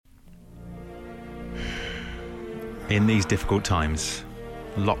In these difficult times,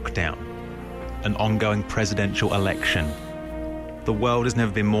 lockdown, an ongoing presidential election, the world has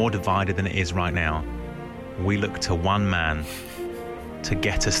never been more divided than it is right now. We look to one man to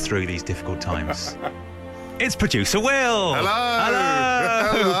get us through these difficult times. It's producer Will.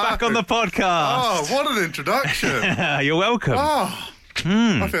 Hello. Back on the podcast. Oh, what an introduction. You're welcome.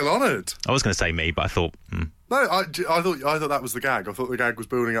 I feel honoured. I was going to say me, but I thought... No, I thought that was the gag. I thought the gag was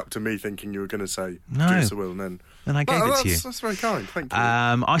building up to me thinking you were going to say producer Will, and then I gave it to you. That's very kind. Thank you.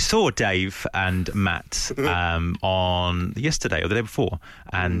 I saw Dave and Matt on yesterday or the day before,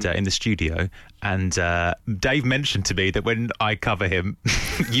 and in the studio. And Dave mentioned to me that when I cover him,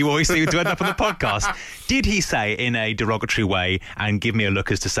 you always seem to end up on the podcast. Did he say in a derogatory way and give me a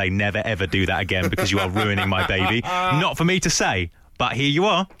look as to say never ever do that again because you are ruining my baby? Not for me to say. But here you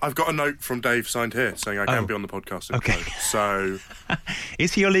are. I've got a note from Dave signed here saying I can be on the podcast. Okay. So...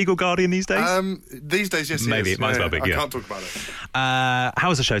 Is he your legal guardian these days? These days, yes, Maybe he is. it might as well be, I yeah. can't talk about it. How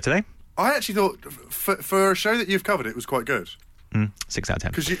was the show today? I actually thought, for a show that you've covered, it was quite good. 6 out of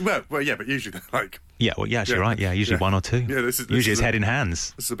 10. Because yeah, but usually they're like... Yeah, well, yeah, actually, right. Yeah, usually 1 or 2. Yeah, this usually is it's head in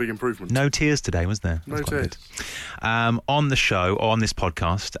hands. This is a big improvement. No tears today, was there? No tears. On the show, or on this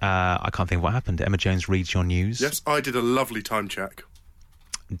podcast, I can't think of what happened. Emma Jones reads your news. Yes, I did a lovely time check.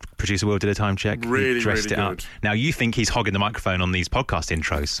 Producer Will did a time check. Really, he dressed really it good. up. Now, you think he's hogging the microphone on these podcast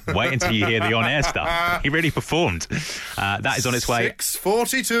intros. Wait until you hear the on-air stuff. He really performed. That is on its way.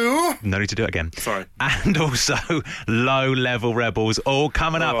 6:42. No need to do it again. Sorry. And also, low-level rebels all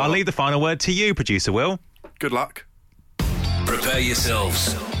coming up. I'll leave the final word to you, Producer Will. Good luck. Prepare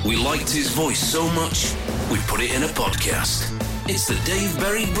yourselves. We liked his voice so much, we put it in a podcast. It's the Dave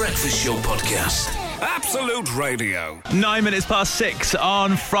Berry Breakfast Show podcast. Absolute Radio. 9 minutes past 6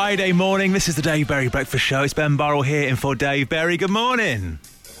 on Friday morning. This is the Dave Berry Breakfast Show. It's Ben Burrell here in for Dave Berry. Good morning.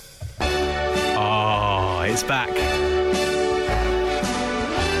 Oh, it's back.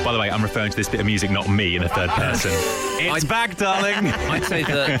 By the way, I'm referring to this bit of music, not me, in the third person. It's back, darling. I'd say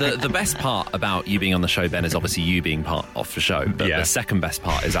the best part about you being on the show, Ben, is obviously you being part of the show. But the second best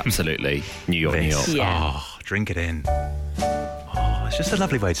part is absolutely New York, New York. Yeah. Oh, drink it in. Oh, it's just a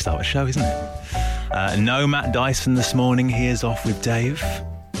lovely way to start a show, isn't it? No Matt Dyson this morning. He is off with Dave.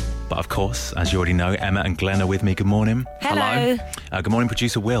 But of course, as you already know, Emma and Glenn are with me. Good morning. Hello. Good morning,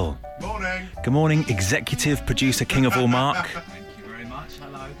 producer Will. Morning. Good morning, executive producer King of all Mark. Thank you very much.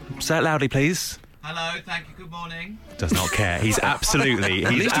 Hello. Say it loudly, please. Hello. Thank you. Good morning. Does not care. He's absolutely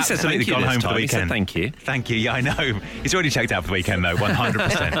At least he said thank you gone this home for the time. He said weekend. thank you. Thank you. Yeah, I know. He's already checked out for the weekend, though,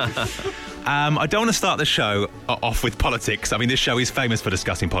 100%. I don't want to start the show off with politics. I mean, this show is famous for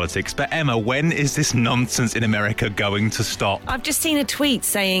discussing politics. But Emma, when is this nonsense in America going to stop? I've just seen a tweet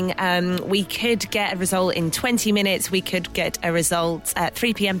saying we could get a result in 20 minutes. We could get a result at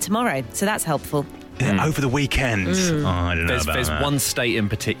 3 p.m. tomorrow. So that's helpful. Over the weekend. Oh, I don't know about There's that. one state in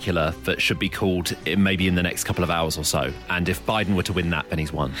particular that should be called maybe in the next couple of hours or so. And if Biden were to win that, then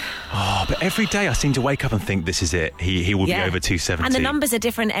he's won. Oh, but every day I seem to wake up and think this is it. He will be over 270. And the numbers are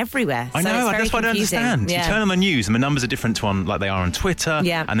different everywhere. I so know, it's very that's what I don't confusing. understand. Yeah. You turn on the news and the numbers are different to like they are on Twitter.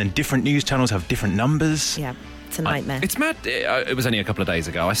 Yeah. And then different news channels have different numbers. Yeah. It's a nightmare. It's mad. It was only a couple of days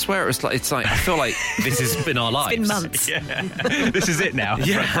ago. I swear it's like I feel like this has been our lives. It's been months. Yeah. This is it now.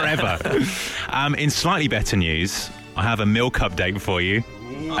 Forever. In slightly better news, I have a milk update for you.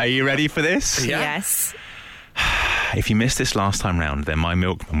 Are you ready for this? Yeah. Yes. If you missed this last time round, then my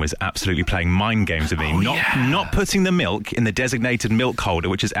milkman was absolutely playing mind games with me. Not putting the milk in the designated milk holder,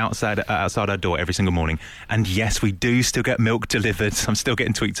 which is outside our door every single morning. And yes, we do still get milk delivered. I'm still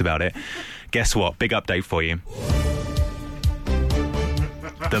getting tweets about it. Guess what? Big update for you.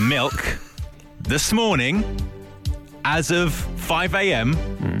 The milk this morning, as of 5 a.m,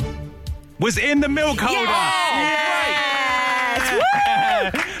 was in the milk holder. Yes! Woo!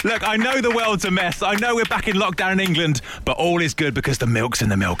 Look, I know the world's a mess. I know we're back in lockdown in England, but all is good because the milk's in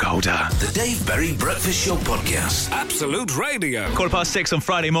the milk holder. The Dave Berry Breakfast Show podcast. Absolute Radio. 6:15 on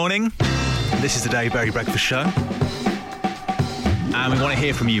Friday morning. This is the Dave Berry Breakfast Show. And we want to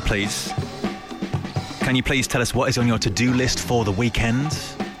hear from you, please. Can you please tell us what is on your to-do list for the weekend?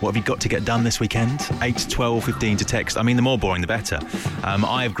 What have you got to get done this weekend? 8, 12, 15 to text. I mean, the more boring, the better.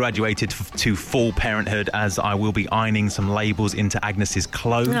 I have graduated to full parenthood as I will be ironing some labels into Agnes's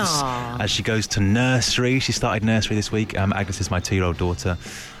clothes Aww. as she goes to nursery. She started nursery this week. Agnes is my 2-year-old daughter.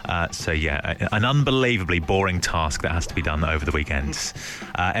 So yeah, an unbelievably boring task that has to be done over the weekends.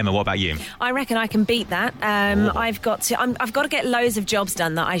 Emma, what about you? I reckon I can beat that. I've got to get loads of jobs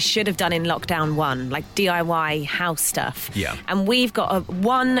done that I should have done in lockdown 1, like DIY house stuff. Yeah. And we've got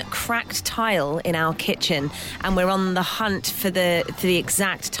one cracked tile in our kitchen, and we're on the hunt for the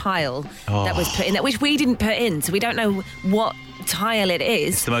exact tile that was put in there, which we didn't put in, so we don't know what tile it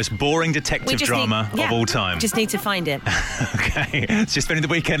is. It's the most boring detective drama of all time. Just need to find it. Okay. It's just spending the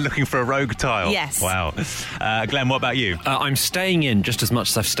weekend looking for a rogue tile. Yes. Wow. Glenn, what about you? I'm staying in just as much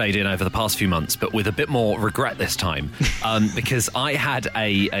as I've stayed in over the past few months, but with a bit more regret this time, because I had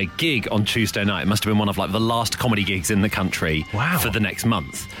a gig on Tuesday night. It must have been one of like the last comedy gigs in the country for the next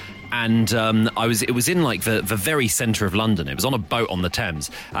month. And it was in like the very centre of London. It was on a boat on the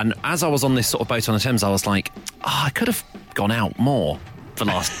Thames. And as I was on this sort of boat on the Thames, I was like, I could have gone out more the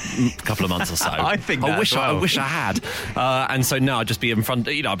last couple of months or so. I think I wish I had. And so now I'd just be in front,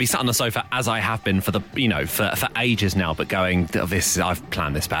 I'd be sat on the sofa as I have been for ages now, but going, I've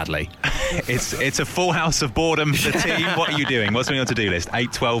planned this badly. It's a full house of boredom. The team, what are you doing? What's on your to-do list?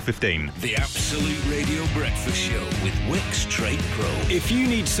 8, 12, 15. The Absolute Radio Breakfast Show with Wix Trade Pro. If you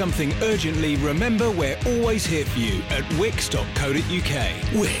need something urgently, remember we're always here for you at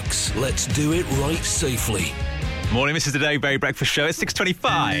wix.co.uk. Wix, let's do it right safely. Morning, this is the Dave Berry Breakfast Show. It's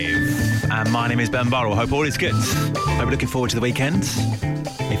 6:25. And my name is Ben Burrell. Hope all is good. Hope we're looking forward to the weekend.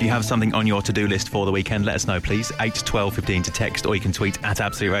 If you have something on your to-do list for the weekend, let us know, please. 8, 12, 15 to text, or you can tweet at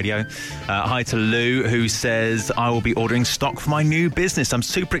Absolute Radio. Hi to Lou, who says, I will be ordering stock for my new business. I'm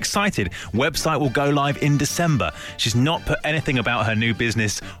super excited. Website will go live in December. She's not put anything about her new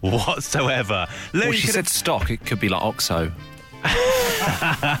business whatsoever. Lou, Well, she said stock. It could be like OXO.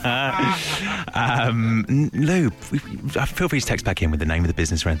 Lou, feel free to text back in with the name of the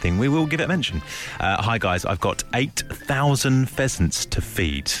business or anything. We will give it a mention. Hi guys, I've got 8,000 pheasants to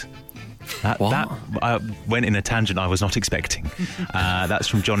feed. That went in a tangent I was not expecting. That's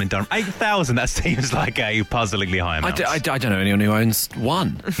from John in Durham. 8,000, that seems like a puzzlingly high amount. I don't know anyone who owns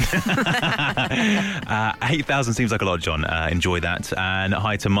one. 8,000 seems like a lot, John. Enjoy that. And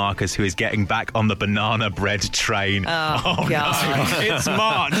hi to Marcus, who is getting back on the banana bread train. Oh God. No. It's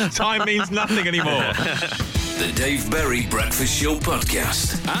March. Time means nothing anymore. The Dave Berry Breakfast Show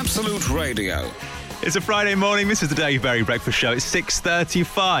Podcast. Absolute Radio. It's a Friday morning. This is the Dave Berry Breakfast Show. It's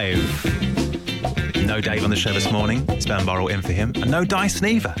 6:35. No Dave on the show this morning. It's Ben Burrell in for him. And no Dyson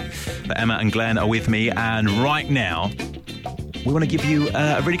either. But Emma and Glenn are with me. And right now, we want to give you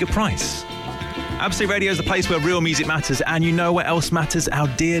a really good price. Absolute Radio is the place where real music matters, and you know what else matters? Our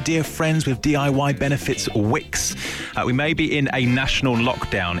dear, dear friends with DIY benefits, Wix. We may be in a national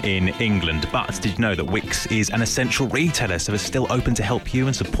lockdown in England, but did you know that Wix is an essential retailer, so it's still open to help you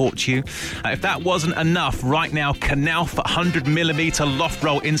and support you? If that wasn't enough, right now, Knauf 100mm loft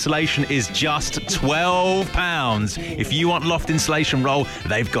roll insulation is just £12. If you want loft insulation roll,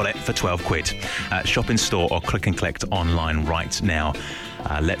 they've got it for 12 quid. Shop in store or click and collect online right now.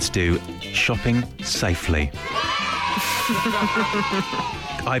 Let's do shopping safely.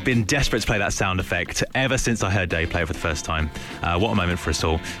 I've been desperate to play that sound effect ever since I heard Dave play it for the first time. What a moment for us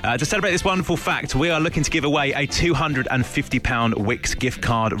all. To celebrate this wonderful fact, we are looking to give away a £250 Wix gift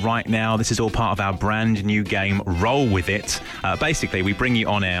card right now. This is all part of our brand new game, Roll With It. Basically, we bring you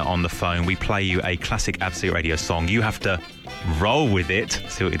on air on the phone. We play you a classic Absolute Radio song. You have to roll with it.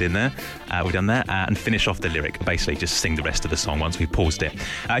 See what we did there? We've done that. And finish off the lyric. Basically, just sing the rest of the song once we've paused it.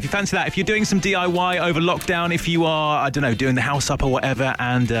 If you fancy that, if you're doing some DIY over lockdown, if you are, doing the house up or whatever,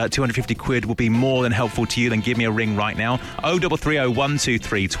 and 250 quid will be more than helpful to you, then give me a ring right now. 0330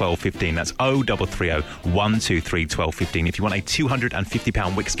 123 1215. That's 0330 123 1215. If you want a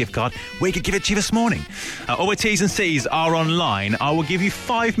 £250 Wix gift card, we could give it to you this morning. All the T's and C's are online. I will give you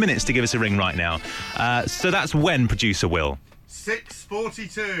 5 minutes to give us a ring right now. So that's when, producer Will.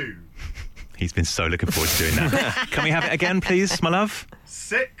 6:42. He's been so looking forward to doing that. Can we have it again, please, my love?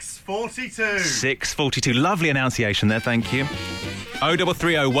 6:42. 6:42. Lovely enunciation there, thank you.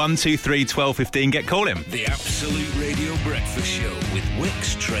 0330 123 1215. Get calling. The Absolute Radio Breakfast Show with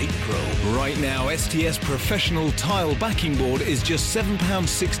Wix Trade Pro. Right now, STS Professional Tile Backing Board is just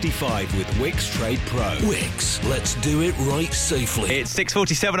 £7.65 with Wix Trade Pro. Wix, let's do it right safely. It's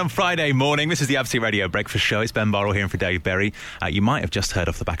 6:47 on Friday morning. This is the Absolute Radio Breakfast Show. It's Ben Burrell here for Dave Berry. You might have just heard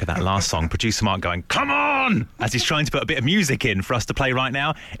off the back of that last song, producer Mark going, "Come on!" as he's trying to put a bit of music in for us to play right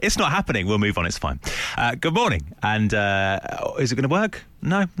now. It's not happening. We'll move on. It's fine. Good morning. And is it going to work?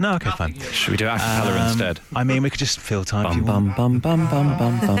 No? Okay, fine. Should we do a cappella instead? I mean, we could just fill time if you Bum want. bum bum bum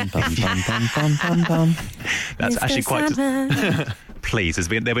bum bum bum bum bum bum bum bum bum. That's actually quite... Please,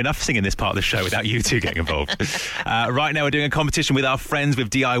 there'll be enough singing this part of the show without you two getting involved. Right now, we're doing a competition with our friends with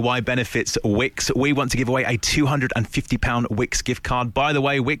DIY Benefits Wix. We want to give away a £250 Wix gift card. By the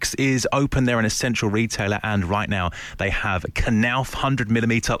way, Wix is open. They're an essential retailer, and right now they have Knauf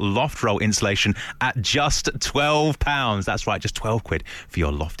 100mm loft roll insulation at just £12. That's right, just 12 quid for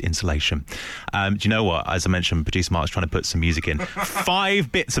your loft insulation. Do you know what? As I mentioned, producer Mark's trying to put some music in.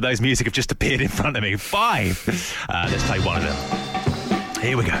 5 bits of those music have just appeared in front of me. 5. Let's play one of them.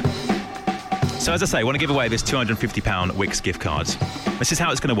 Here we go. So as I say, I want to give away this £250 Wix gift card. This is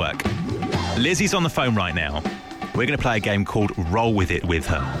how it's going to work. Lizzie's on the phone right now. We're going to play a game called Roll With It with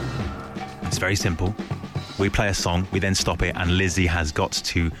her. It's very simple. We play a song, we then stop it, and Lizzie has got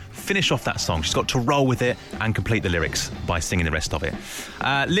to finish off that song. She's got to roll with it and complete the lyrics by singing the rest of it.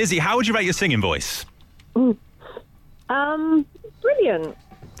 Lizzie, how would you rate your singing voice? Brilliant.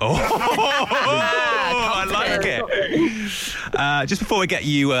 Oh, I like it. Just before we get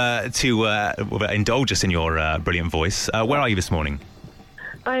you to indulge us in your brilliant voice, where are you this morning?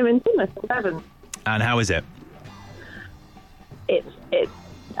 I'm in Plymouth, Devon. And how is it? It's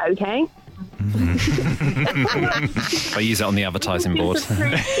okay. I use it on the advertising board.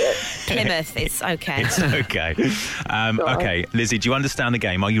 Plymouth, it's okay. It's okay. Okay, Lizzie, do you understand the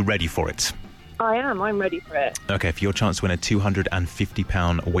game? Are you ready for it? I am. I'm ready for it. Okay, for your chance to win a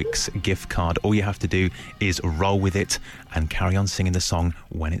 £250 Wix gift card, all you have to do is roll with it and carry on singing the song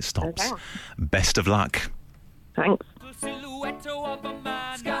when it stops. Okay. Best of luck. Thanks.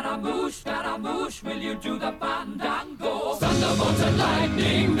 Scaramouche, Scaramouche, will you do the fandango? Thunderbolts and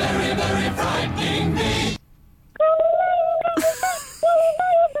lightning, very, very frightening me.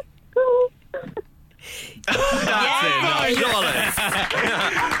 That's it.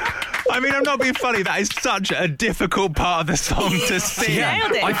 I mean, I'm not being funny. That is such a difficult part of the song to sing.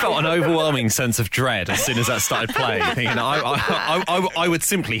 I felt an overwhelming sense of dread as soon as that started playing. Thinking I would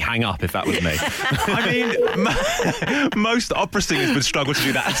simply hang up if that was me. I mean, most opera singers would struggle to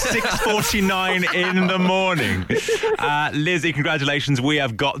do that at 6:49 in the morning. Lizzie, congratulations. We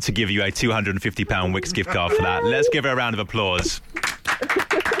have got to give you a £250 Wix gift card for that. Let's give her a round of applause.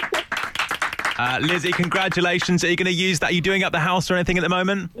 Lizzie, congratulations. Are you going to use that? Are you doing up the house or anything at the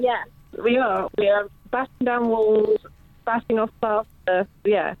moment? Yeah, we are. We are bashing down walls, bashing off plaster.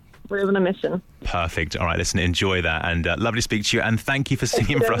 Yeah, we're on a mission. Perfect. All right, listen, enjoy that. And lovely to speak to you. And thank you for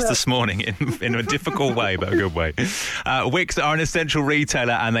singing for us this morning in a difficult way, but a good way. Wix are an essential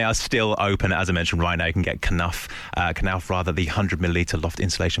retailer and they are still open. As I mentioned, right now you can get Knauf, the 100mm loft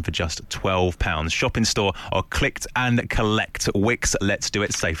insulation for just £12. Shop in store or click and collect. Wix, let's do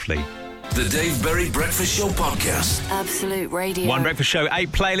it safely. The Dave Berry Breakfast Show podcast. Absolute Radio. One breakfast show,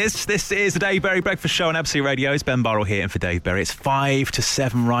 8 playlists. This is the Dave Berry Breakfast Show on Absolute Radio. It's Ben Burrell here and for Dave Berry. It's 5 to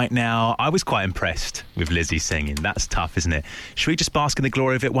 7 right now. I was quite impressed with Lizzie singing. That's tough, isn't it? Should we just bask in the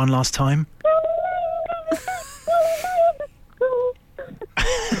glory of it one last time?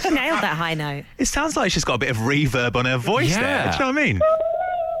 She nailed that high note. It sounds like she's got a bit of reverb on her voice there. Do you know what I mean?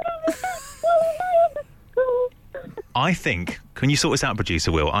 I think, can you sort this out, producer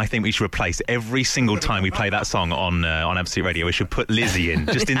Will? I think we should replace every single time we play that song on Absolute Radio. We should put Lizzie in.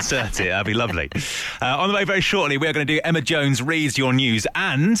 Just insert it. That'd be lovely. On the way very shortly, we're going to do Emma Jones Reads Your News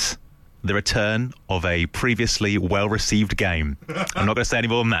and the return of a previously well-received game. I'm not going to say any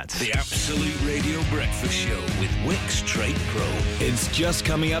more than that. The Absolute Radio Breakfast Show with Wix Trade Pro. It's just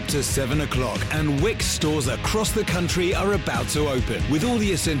coming up to 7 o'clock and Wix stores across the country are about to open with all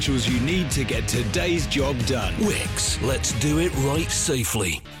the essentials you need to get today's job done. Wix, let's do it right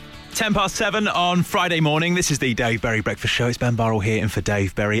safely. 7:10 on Friday morning. This is the Dave Berry Breakfast Show. It's Ben Burrell here and for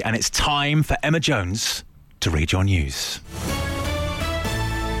Dave Berry, and it's time for Emma Jones to read your news.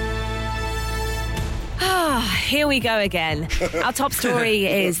 Here we go again. Our top story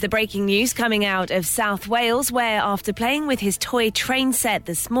is the breaking news coming out of South Wales, where after playing with his toy train set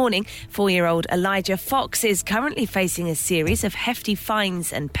this morning, 4-year-old Elijah Fox is currently facing a series of hefty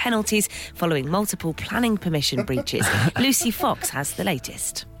fines and penalties following multiple planning permission breaches. Lucy Fox has the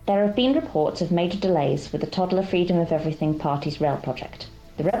latest. There have been reports of major delays with the Toddler Freedom of Everything Party's rail project.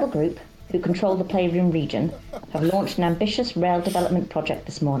 The rebel group, who control the Playroom region, have launched an ambitious rail development project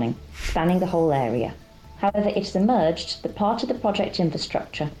this morning, spanning the whole area. However, it's emerged that part of the project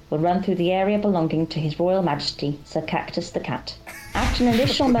infrastructure will run through the area belonging to His Royal Majesty Sir Cactus the Cat. After an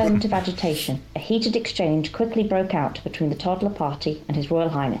initial moment of agitation, a heated exchange quickly broke out between the Toddler Party and His Royal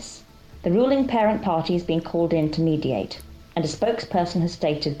Highness. The ruling parent party is being called in to mediate, and a spokesperson has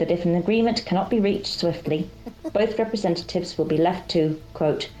stated that if an agreement cannot be reached swiftly, both representatives will be left to,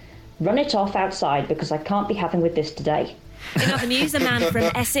 quote, run it off outside because I can't be having with this today. In other news, a man from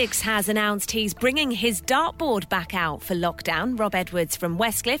Essex has announced he's bringing his dartboard back out for lockdown. Rob Edwards from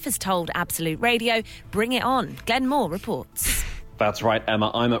Westcliff has told Absolute Radio, bring it on. Glenn Moore reports. That's right,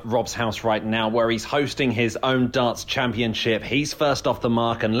 Emma. I'm at Rob's house right now where he's hosting his own darts championship. He's first off the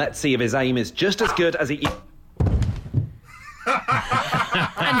mark, and let's see if his aim is just as good as he...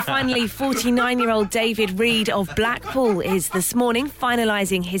 And finally, 49-year-old David Reed of Blackpool is this morning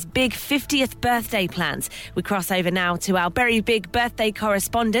finalising his big 50th birthday plans. We cross over now to our very big birthday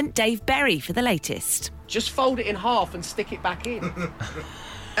correspondent, Dave Berry, for the latest. Just fold it in half and stick it back in.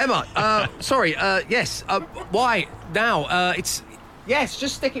 Emma, yes. Why now? Yes,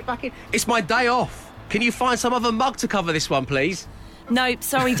 just stick it back in. It's my day off. Can you find some other mug to cover this one, please? Nope,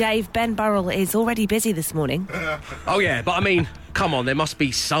 sorry, Dave. Ben Burrell is already busy this morning. Oh, yeah, but I mean, come on, there must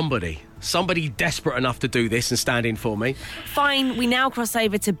be somebody desperate enough to do this and stand in for me. Fine, we now cross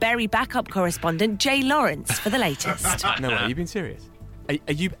over to Berry backup correspondent Jay Lawrence for the latest. No way, are you being serious?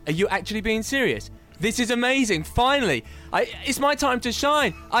 Are you actually being serious? This is amazing, finally. It's my time to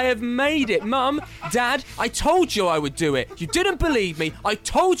shine. I have made it. Mum, Dad, I told you I would do it. You didn't believe me. I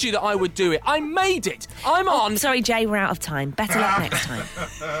told you that I would do it. I made it. I'm on. Sorry, Jay, we're out of time. Better luck next time.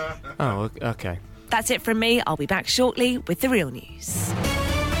 Oh, okay. That's it from me. I'll be back shortly with the real news.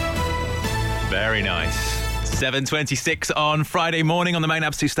 Very nice. 7:26 on Friday morning on the main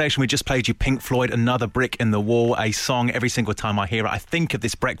Absolute station. We just played you Pink Floyd, Another Brick in the Wall, a song. Every single time I hear it, I think of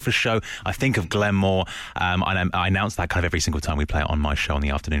this breakfast show. I think of Glenn Moore. I announce that kind of every single time we play it on my show in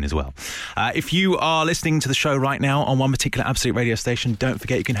the afternoon as well. If you are listening to the show right now on one particular Absolute radio station, don't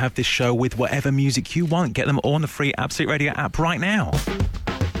forget you can have this show with whatever music you want. Get them all on the free Absolute Radio app right now.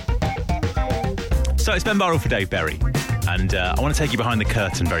 So it's Ben Burrell for Dave Berry. And I want to take you behind the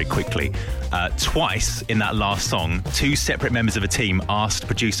curtain very quickly. Twice in that last song, two separate members of a team asked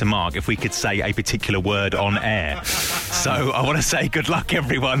producer Mark if we could say a particular word on air. So I want to say good luck,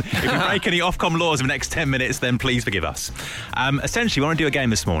 everyone. If we break any Ofcom laws in the next 10 minutes, then please forgive us. Essentially, we want to do a game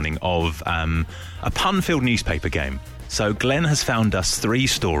this morning of a pun-filled newspaper game. So Glenn has found us 3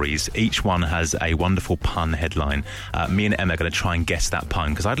 stories. Each one has a wonderful pun headline. Me and Emma are going to try and guess that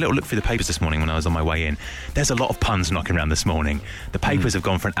pun, because I had a little look through the papers this morning when I was on my way in. There's a lot of puns knocking around this morning. The papers have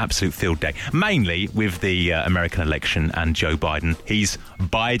gone for an absolute field day, mainly with the American election and Joe Biden. He's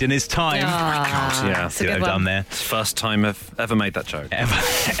biding his time. Oh, yeah, see what I've done there? It's the first time I've ever made that joke.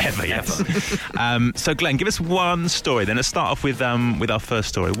 Ever, yes. So Glenn, give us one story. Then let's start off with our first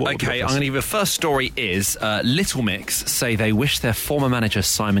story. Okay, I'm going to give you the first story is Little Mix say they wish their former manager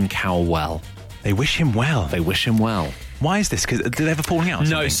Simon Cowell well. They wish him well? They wish him well. Why is this? Because did they ever falling out?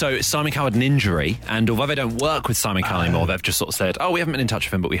 No, so Simon Cowell had an injury, and although they don't work with Simon Cowell anymore, they've just sort of said, "Oh, we haven't been in touch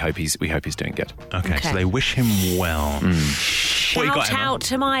with him, but we hope he's doing good." Okay, so they wish him well. Shout out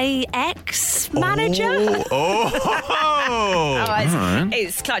to my ex-manager.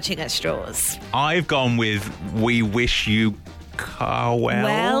 It's clutching at straws. I've gone with we wish you Cowell.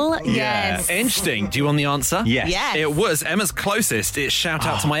 Well, yes. Interesting. Do you want the answer? Yes. It was Emma's closest. It's shout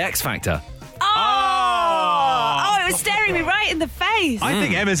out to my X Factor. Oh, it was staring me right in the face. I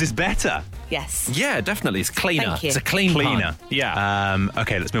think Emma's is better. Yes. Yeah, definitely. It's cleaner. Thank you. It's a cleaner. Yeah.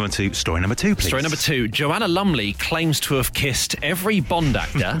 Okay, let's move on to story number 2, please. Story number 2. Joanna Lumley claims to have kissed every Bond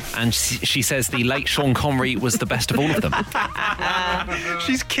actor, and she says the late Sean Connery was the best of all of them.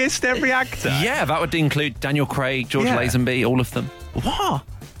 She's kissed every actor? Yeah, that would include Daniel Craig, George Lazenby, all of them.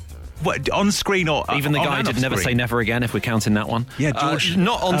 What, on screen or even the guy who did Never Say Never Again, if we're counting that one. Yeah, George.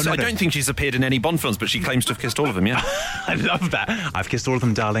 Not on. I don't think she's appeared in any Bond films, but she claims to have kissed all of them. Yeah, I love that. I've kissed all of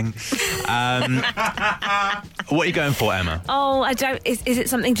them, darling. What are you going for, Emma? Oh, I don't. Is it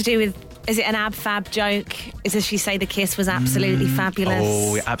something to do with? Is it an ab-fab joke? Does she say the kiss was absolutely fabulous?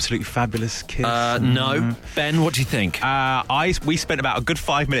 Oh, absolutely fabulous kiss. No. Ben, what do you think? We spent about a good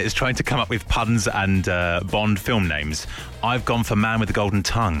 5 minutes trying to come up with puns and Bond film names. I've gone for Man with the Golden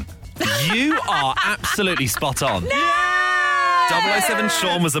Tongue. You are absolutely spot on. No! 007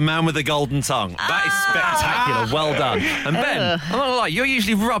 Sean was the man with the golden tongue. That is spectacular. Well done. And Ben, I'm not gonna lie, you're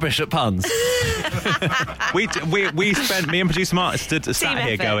usually rubbish at puns. we spent, me and producer Mark sat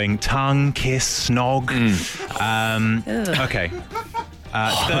here going tongue, kiss, snog. Okay.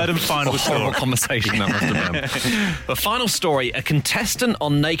 Third and final story. Horrible conversation that must have been. The final story, a contestant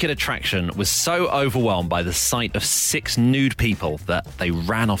on Naked Attraction was so overwhelmed by the sight of 6 nude people that they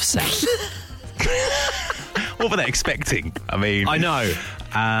ran off set. What were they expecting? I mean... I know.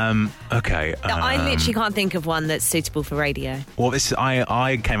 Okay. I literally can't think of one that's suitable for radio. Well,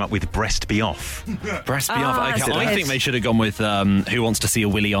 I came up with Breast Be Off. Breast Be Off. Okay, I think they should have gone with Who Wants to See a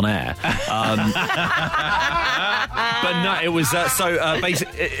Willy on Air. But no, it was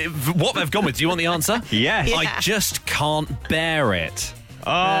basically what they've gone with. Do you want the answer? Yes. I just can't bear it.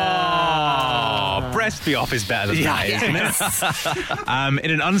 Oh, Breast Be Off is better than that, isn't it?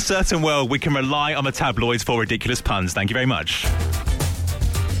 In an uncertain world, we can rely on the tabloids for ridiculous puns. Thank you very much.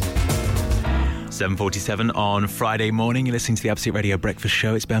 7:47 on Friday morning. You're listening to the Absolute Radio Breakfast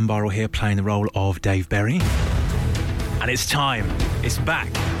Show. It's Ben Barrell here playing the role of Dave Berry. And it's time. It's back.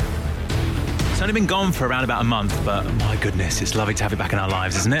 It's only been gone for around about a month, but my goodness, it's lovely to have it back in our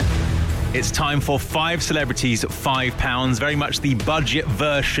lives, isn't it? It's time for 5 celebrities, £5. Very much the budget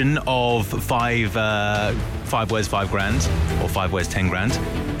version of 5 words, 5 grand, or 5 words, 10 grand,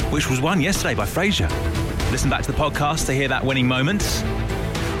 which was won yesterday by Frasier. Listen back to the podcast to hear that winning moment.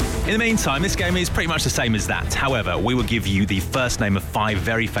 In the meantime, this game is pretty much the same as that. However, we will give you the first name of 5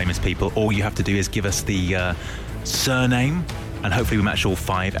 very famous people. All you have to do is give us the surname, and hopefully we match all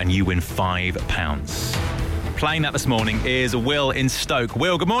 5 and you win £5. Playing that this morning is Will in Stoke.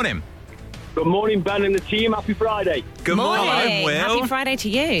 Will, good morning. Good morning, Ben and the team. Happy Friday. Good morning, Will. Happy Friday to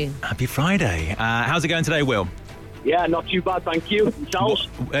you. Happy Friday. How's it going today, Will? Yeah, not too bad, thank you. Yourselves?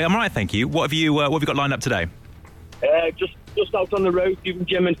 I'm all right, thank you. What have you got lined up today? Just out on the road doing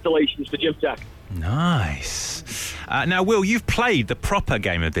gym installations for Gym Tech. Nice. Now, Will, you've played the proper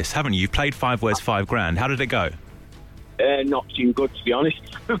game of this, haven't you? You've played 5 words, 5 grand. How did it go? Not too good, to be honest.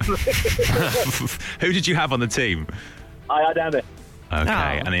 Who did you have on the team? I had Emma.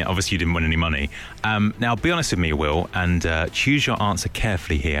 Okay, and obviously you didn't win any money. Now, be honest with me, Will, and choose your answer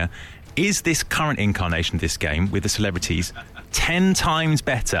carefully here. Is this current incarnation of this game with the celebrities 10 times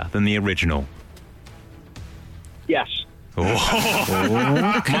better than the original? Yes.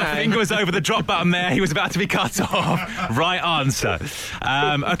 Oh. Okay. My finger was over the drop button there. He was about to be cut off. Right answer.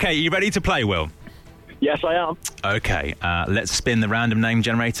 Okay, you ready to play, Will? Yes, I am. Okay, let's spin the random name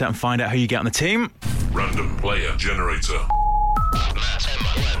generator and find out who you get on the team. Random player generator.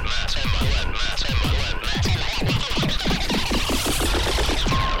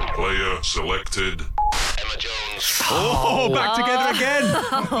 Player selected. Emma Jones. Oh, back together again.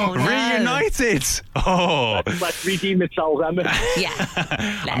 Oh, no. Reunited. Oh. Let's redeem itself, Emma. Yeah.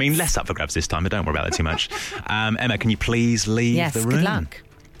 I mean, less up for grabs this time, but don't worry about that too much. Emma, can you please leave the room? Yes, good luck.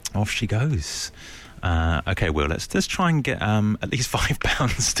 Off she goes. Okay, Will, let's try and get at least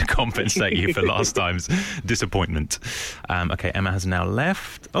 £5 to compensate you for last time's disappointment. Okay, Emma has now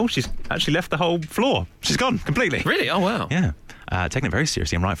left. Oh, she's actually left the whole floor. She's gone completely. Really? Oh, wow. Yeah. Taking it very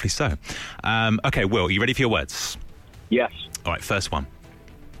seriously, and rightfully so. Okay, Will, are you ready for your words? Yes. All right, first one.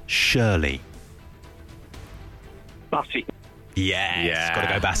 Shirley. Bassey. Yes. Yeah. Got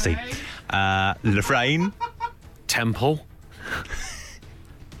to go Bassey. Lorraine. Temple.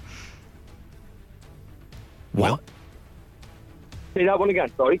 What? Say that one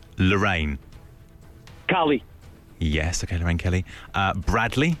again, sorry. Lorraine. Callie. Yes, okay, Lorraine Kelly.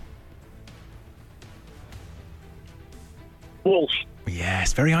 Bradley. Walsh.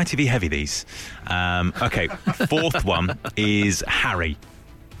 Yes, very ITV heavy, these. Okay, fourth one is Harry.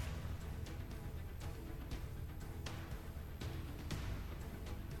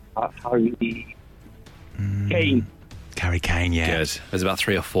 Harry Kane. Harry Kane, yeah. Good. There's about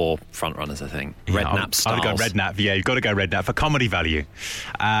 3 or 4 front runners, I think. Yeah, Redknapp Styles. I've got Redknapp, yeah, you've got to go Redknapp for comedy value.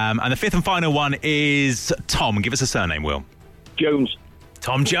 And the fifth and final one is Tom. Give us a surname, Will. Jones.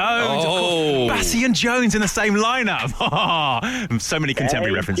 Tom Jones. Oh. Bassey and Jones in the same lineup. Oh, so many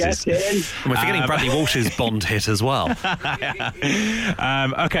contemporary references. And we're forgetting Bradley Walsh's Bond hit as well.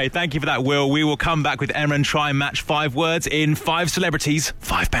 Okay, thank you for that, Will. We will come back with Emma and try and match 5 words in 5 celebrities,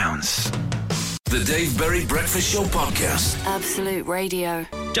 £5. The Dave Berry Breakfast Show Podcast. Absolute Radio.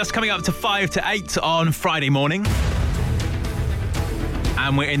 Just coming up to 5 to 8 on Friday morning.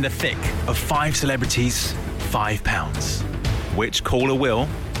 And we're in the thick of 5 celebrities, £5. Which caller Will,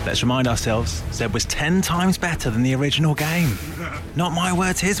 let's remind ourselves, said was 10 times better than the original game. Not my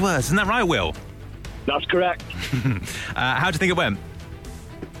words, his words. Isn't that right, Will? That's correct. How do you think it went?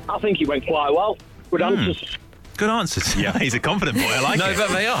 I think it went quite well. Good answers. Good answers. Yeah, he's a confident boy. I like it. No, but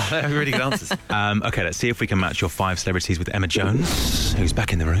they are. They're really good answers. Okay, let's see if we can match your 5 celebrities with Emma Jones, who's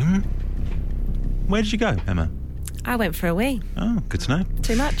back in the room. Where did you go, Emma? I went for a wee. Oh, good to know.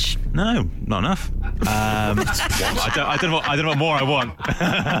 Too much? No, not enough. I don't know what more I want.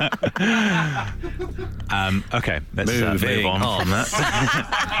 Okay, let's move on from that.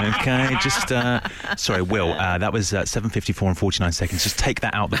 Okay, just sorry, Will. That was 7:54 and 49 seconds. Just take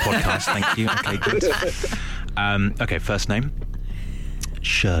that out of the podcast. Thank you. Okay, good. Okay, first name.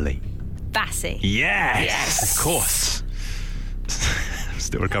 Shirley. Bassey. Yes. Of course.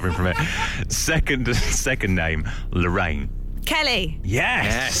 Still recovering from it. Second name, Lorraine. Kelly.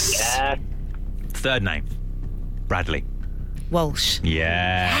 Yes. Yeah. Third name, Bradley. Walsh.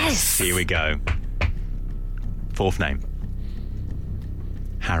 Yes. Here we go. Fourth name,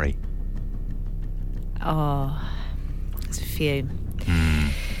 Harry. Oh, there's a few.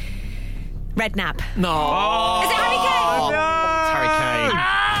 Redknapp. No. Is it Harry Kane? It's Harry Kane.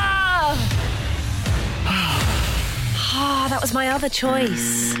 Ah, that was my other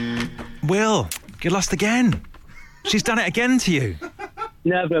choice. Will, you lost again. She's done it again to you.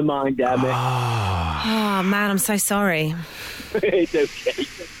 Never mind, damn it. Oh, man, I'm so sorry. It's okay.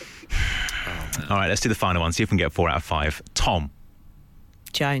 All right, let's do the final one. See if we can get 4 out of 5. Tom.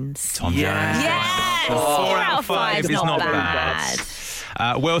 Jones. Tom Jones. Yes! 4 out of 5 is not bad.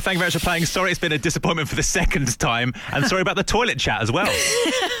 Will, thank you very much for playing. Sorry it's been a disappointment for the second time, and sorry about the toilet chat as well.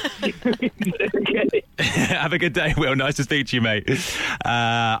 Have a good day, Will. Nice to speak to you, mate.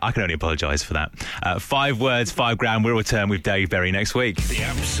 I can only apologise for that. 5 words, 5 grand. We'll return with Dave Berry next week. The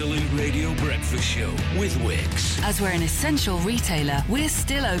Absolute Radio Breakfast Show with Wix. As we're an essential retailer, we're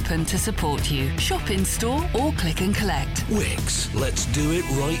still open to support you. Shop in store or click and collect. Wix, let's do it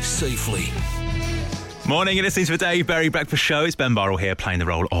right safely. Morning, you're listening to the Dave Berry Breakfast Show. It's Ben Burrell here playing the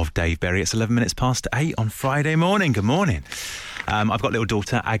role of Dave Berry. It's 11 minutes past 8 on Friday morning. Good morning. I've got little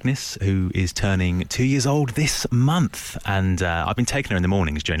daughter, Agnes, who is turning 2 years old this month. And I've been taking her in the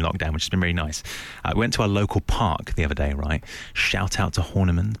mornings during lockdown, which has been really nice. We went to our local park the other day, right? Shout out to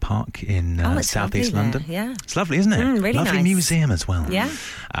Horniman Park in South East London. Yeah. It's lovely, isn't it? Really lovely nice. museum as well. Yeah.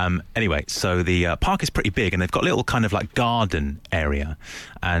 Anyway, so the park is pretty big and they've got a little kind of like garden area.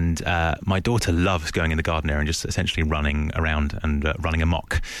 And my daughter loves going in the garden area and just essentially running around and running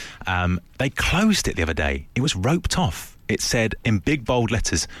amok. They closed it the other day. It was roped off. It said in big bold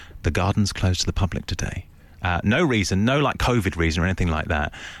letters, "The garden's closed to the public today." No reason, no like COVID reason or anything like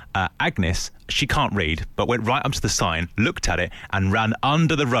that. Agnes, she can't read, but went right up to the sign, looked at it, and ran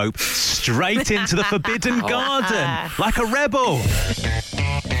under the rope straight into the forbidden garden like a rebel.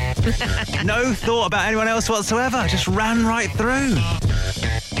 No thought about anyone else whatsoever, just ran right through.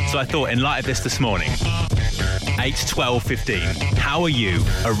 So I thought, in light of this morning, 8, 12, 15, how are you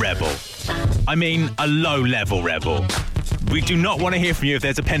a rebel? I mean, a low-level rebel. We do not want to hear from you if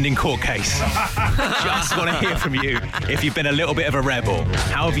there's a pending court case. Just want to hear from you if you've been a little bit of a rebel.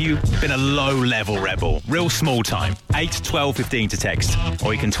 How have you been a low-level rebel? Real small time. 8, 12, 15 to text.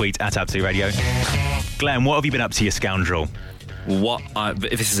 Or you can tweet at Absolute Radio. Glenn, what have you been up to, you scoundrel?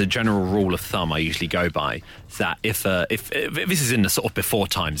 If this is a general rule of thumb I usually go by, that if this is in the sort of before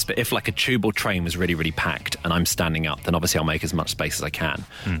times, but if like a tube or train was really, really packed and I'm standing up, then obviously I'll make as much space as I can.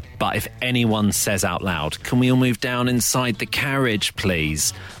 But if anyone says out loud, "Can we all move down inside the carriage,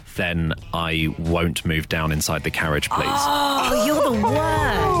 please?" then I won't move down inside the carriage, please. Oh, you're the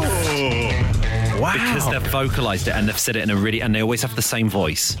worst. Wow. Because they've vocalised it and they've said it in a really... And they always have the same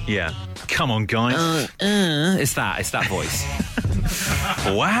voice. Yeah. Come on, guys. It's that voice.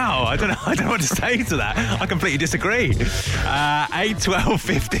 Wow. I don't know what to say to that. I completely disagree. 8, 12,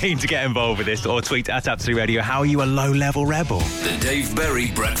 15 to get involved with this, or tweet at Absolute Radio. How are you a low-level rebel? The Dave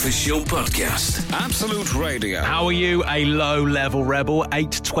Berry Breakfast Show podcast. Absolute Radio. How are you a low-level rebel?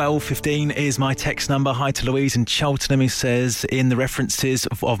 8, 12, 15 is my text number. Hi to Louise in Cheltenham, who says, in the references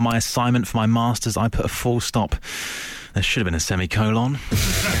of my assignment for my masters, I put a full stop. There should have been a semicolon.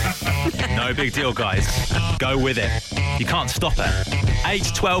 No big deal, guys. Go with it. You can't stop it.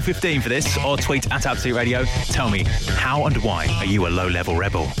 8, 12, 15 for this, or tweet at Absolute Radio. Tell me, how and why are you a low-level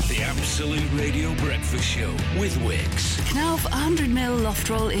rebel? The Absolute Radio Breakfast Show with Wix. Knauf 100ml loft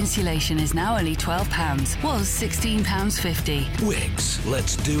roll insulation is now only £12, was £16.50. Wix,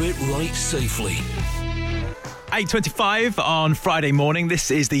 let's do it right safely. 8:25 on Friday morning.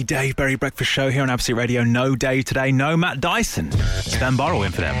 This is the Dave Berry Breakfast Show here on Absolute Radio. No Dave today, no Matt Dyson. It's Ben Burrell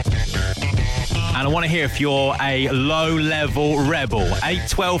in for them. And I want to hear if you're a low-level rebel. 8,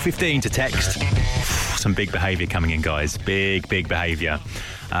 12, 15 to text. Some big behaviour coming in, guys. Big behaviour.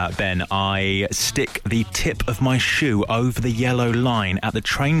 Ben, I stick the tip of my shoe over the yellow line at the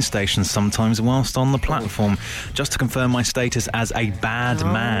train station sometimes whilst on the platform, just to confirm my status as a bad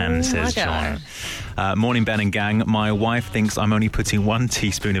man, says John. Morning, Ben and gang. My wife thinks I'm only putting 1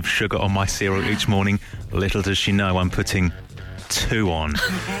 teaspoon of sugar on my cereal each morning. Little does she know I'm putting 2 on,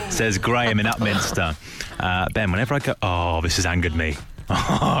 says Graham in Upminster. Ben, whenever I go... Oh, this has angered me.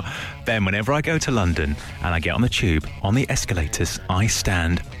 Ben, whenever I go to London and I get on the tube, on the escalators, I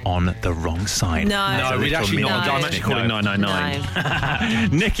stand on the wrong side. No, we'd actually not. I'm actually calling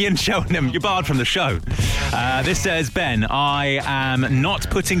 999. Nikki and Cheltenham, you're barred from the show. This says, Ben, I am not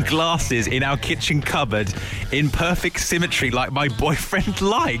putting glasses in our kitchen cupboard in perfect symmetry like my boyfriend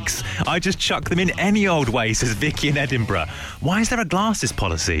likes. I just chuck them in any old way, says Vicky in Edinburgh. Why is there a glasses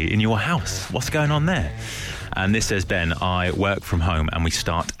policy in your house? What's going on there? And this says, Ben, I work from home and we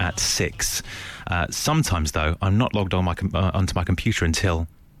start at 6. Sometimes, though, I'm not logged on onto my computer until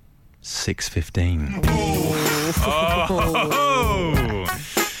 6:15.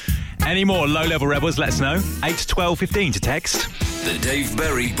 Any more low-level rebels, let us know. 8 to 12:15 to text. The Dave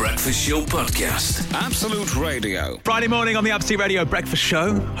Berry Breakfast Show Podcast. Absolute Radio. Friday morning on the Absolute Radio Breakfast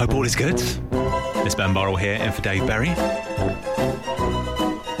Show. Hope all is good. It's Ben Borrell here in for Dave Berry.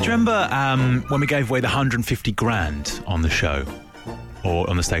 Do you remember when we gave away the 150 grand on the show? Or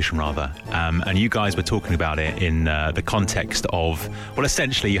on the station, rather. And you guys were talking about it in the context of, well,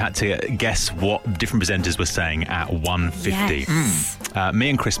 essentially you had to guess what different presenters were saying at 1:50. Yes.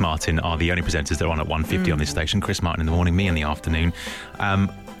 Me and Chris Martin are the only presenters that are on at 1:50 on this station. Chris Martin in the morning, me in the afternoon.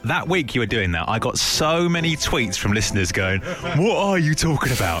 That week you were doing that, I got so many tweets from listeners going, what are you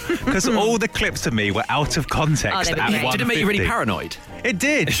talking about? Because all the clips of me were out of context at 1:50. Did it make you really paranoid? It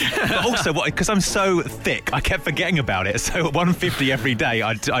did. But also, because I'm so thick, I kept forgetting about it. So at 1:50 every day,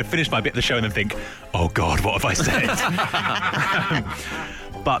 I'd finish my bit of the show and then think, oh God, what have I said?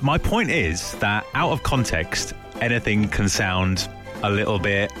 But my point is that out of context, anything can sound a little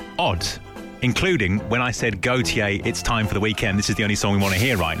bit odd. Including when I said, Gautier, it's time for the weekend, this is the only song we want to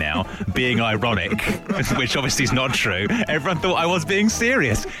hear right now, being ironic, which obviously is not true. Everyone thought I was being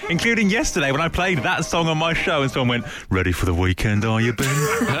serious, including yesterday when I played that song on my show and someone went, ready for the weekend, are you, Ben?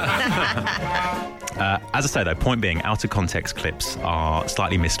 As I say, though, point being, out of context clips are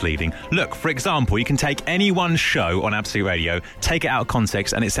slightly misleading. Look, for example, you can take any one show on Absolute Radio, take it out of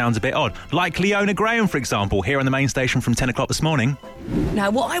context, and it sounds a bit odd. Like Leona Graham, for example, here on the main station from 10 o'clock this morning.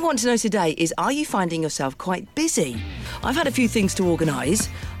 Now, what I want to know today is, are you finding yourself quite busy? I've had a few things to organise.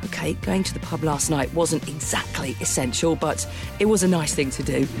 OK, going to the pub last night wasn't exactly essential, but it was a nice thing to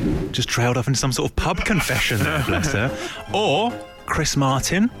do. Just trailed off into some sort of pub confession there, bless her. Or Chris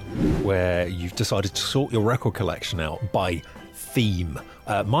Martin, where you've decided to sort your record collection out by theme.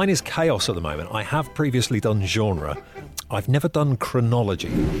 Mine is chaos at the moment. I have previously done genre. I've never done chronology.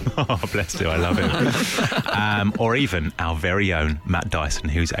 Oh, bless you, I love it. Or even our very own Matt Dyson,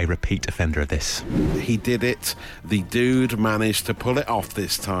 who's a repeat offender of this. He did it. The dude managed to pull it off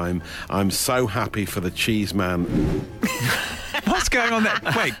this time. I'm so happy for the cheese man. What's going on there?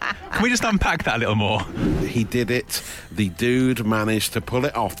 Wait, can we just unpack that a little more? He did it. The dude managed to pull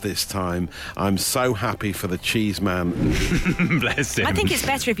it off this time. I'm so happy for the cheese man. Bless him. I think it's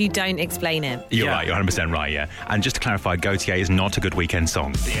better if you don't explain it. You're right, you're 100% right, yeah. And just to clarify, Gautier is not a good weekend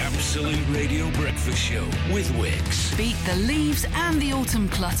song. The Absolute Radio Breakfast Show with Wix. Beat the leaves and the autumn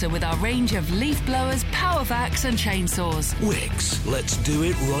clutter with our range of leaf blowers, power vacs and chainsaws. Wix, let's do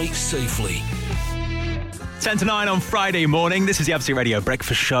it right safely. 10 to 9 on Friday morning. This is the Absolute Radio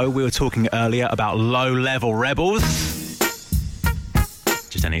Breakfast Show. We were talking earlier about low-level rebels.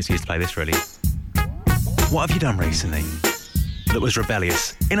 Just any excuse to play this, really. What have you done recently that was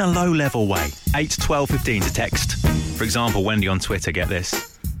rebellious in a low-level way? 8 to 12:15 to text. For example, Wendy on Twitter, get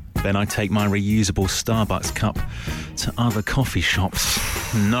this. Then I take my reusable Starbucks cup to other coffee shops.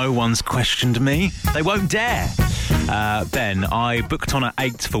 No one's questioned me. They won't dare. Ben, I booked on at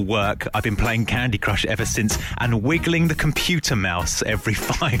 8 for work. I've been playing Candy Crush ever since and wiggling the computer mouse every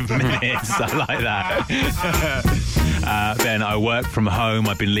 5 minutes. I like that. Ben, I work from home.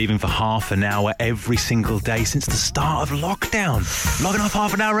 I've been leaving for half an hour every single day since the start of lockdown. Logging off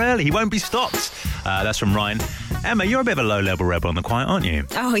half an hour early. He won't be stopped. That's from Ryan. Emma, you're a bit of a low-level rebel on the quiet, aren't you?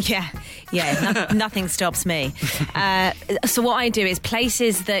 Oh, yeah. Nothing stops me. So what I do is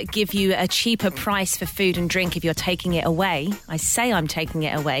places that give you a cheaper price for food and drink if you're taking it away. I say I'm taking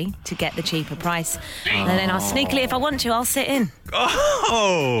it away to get the cheaper price. And then I'll sneakily, if I want to, I'll sit in.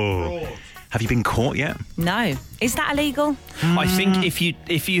 Oh! Have you been caught yet? No. Is that illegal? I think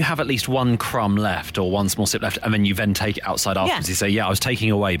if you have at least one crumb left or one small sip left and then you then take it outside afterwards, you say, I was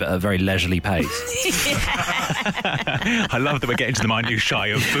taking away but at a very leisurely pace. I love that we're getting to the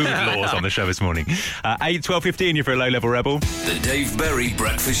minutiae of food laws on the show this morning. 8, 12, 15, you're for a low-level rebel. The Dave Berry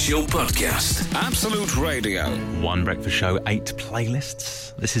Breakfast Show Podcast. Absolute Radio. One breakfast show, 8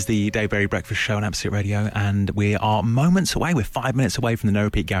 playlists. This is the Dave Berry Breakfast Show on Absolute Radio, and we are moments away. We're 5 minutes away from the no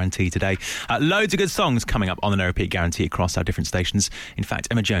repeat guarantee today. Loads of good songs coming up on the No Repeat Guarantee across our different stations. In fact,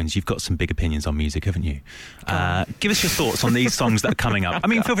 Emma Jones, you've got some big opinions on music, haven't you? Give us your thoughts on these songs that are coming up. I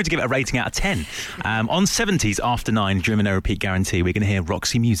mean, feel free to give it a rating out of 10. On 70s after 9 during the No Repeat Guarantee, we're going to hear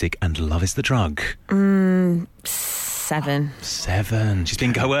Roxy Music and Love Is the Drug. 7. 7. She's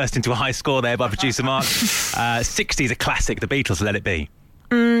been coerced into a high score there by producer Mark. 60s, a classic, The Beatles, Let It Be.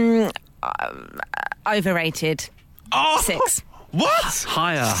 Overrated. 6. What?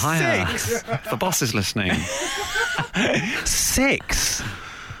 Higher. 6. The boss is listening. 6.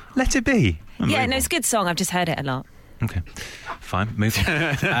 Let It Be. Yeah, no, it's a good song. I've just heard it a lot. Okay, fine, move on.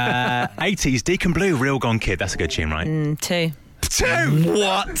 80s, Deacon Blue, Real Gone Kid. That's a good tune, right? 2. 2?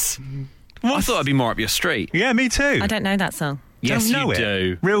 What? I thought it'd be more up your street. Yeah, me too. I don't know that song. Yes, don't know you it.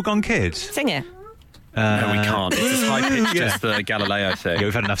 do. Real Gone Kid. Sing it. No, we can't. It's as high pitched as the Galileo thing. Yeah,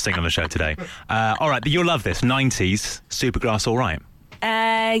 we've had enough singing on the show today. All right, you'll love this. 90s, Supergrass, All Right.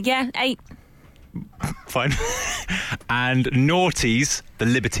 Yeah, 8. Fine. And noughties, The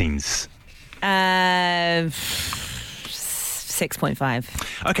Libertines.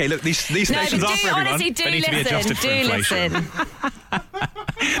 6.5. Okay, look, these stations aren't for everyone. Honestly, they need to be adjusted for inflation. Listen.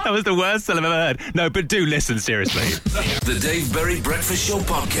 That was the worst I've ever heard. No, but do listen, seriously. The Dave Berry Breakfast Show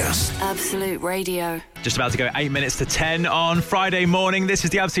Podcast. Absolute Radio. Just about to go 8 minutes to 10 on Friday morning. This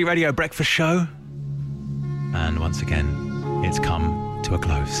is the Absolute Radio Breakfast Show. And once again, it's come to a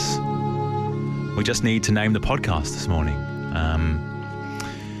close. We just need to name the podcast this morning.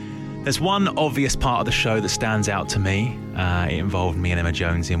 There's one obvious part of the show that stands out to me. It involved me and Emma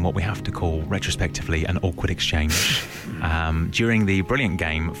Jones in what we have to call, retrospectively, an awkward exchange. During the brilliant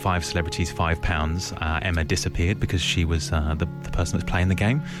game, 5 Celebrities, £5, Emma disappeared because she was the person that's playing the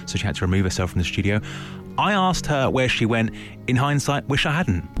game, so she had to remove herself from the studio. I asked her where she went. In hindsight, wish I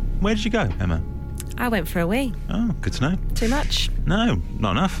hadn't. Where did you go, Emma? I went for a wee. Oh, good to know. Too much? No,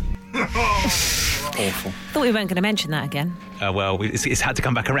 not enough. Awful. Thought we weren't going to mention that again. Well, it's had to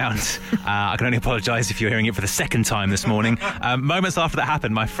come back around. I can only apologise if you're hearing it for the second time this morning. Moments after that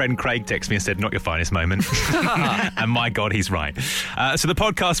happened, my friend Craig texted me and said, not your finest moment. And my God, he's right. So the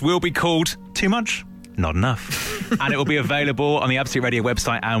podcast will be called Too Much? Not Enough. And it will be available on the Absolute Radio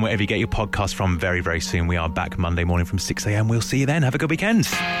website and wherever you get your podcast from very, very soon. We are back Monday morning from 6 a.m. We'll see you then. Have a good weekend.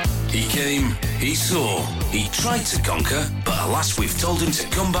 He came, he saw, he tried to conquer, but alas, we've told him to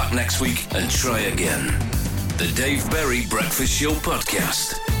come back next week and try again. The Dave Berry Breakfast Show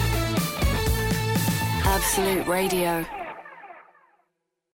Podcast. Absolute Radio.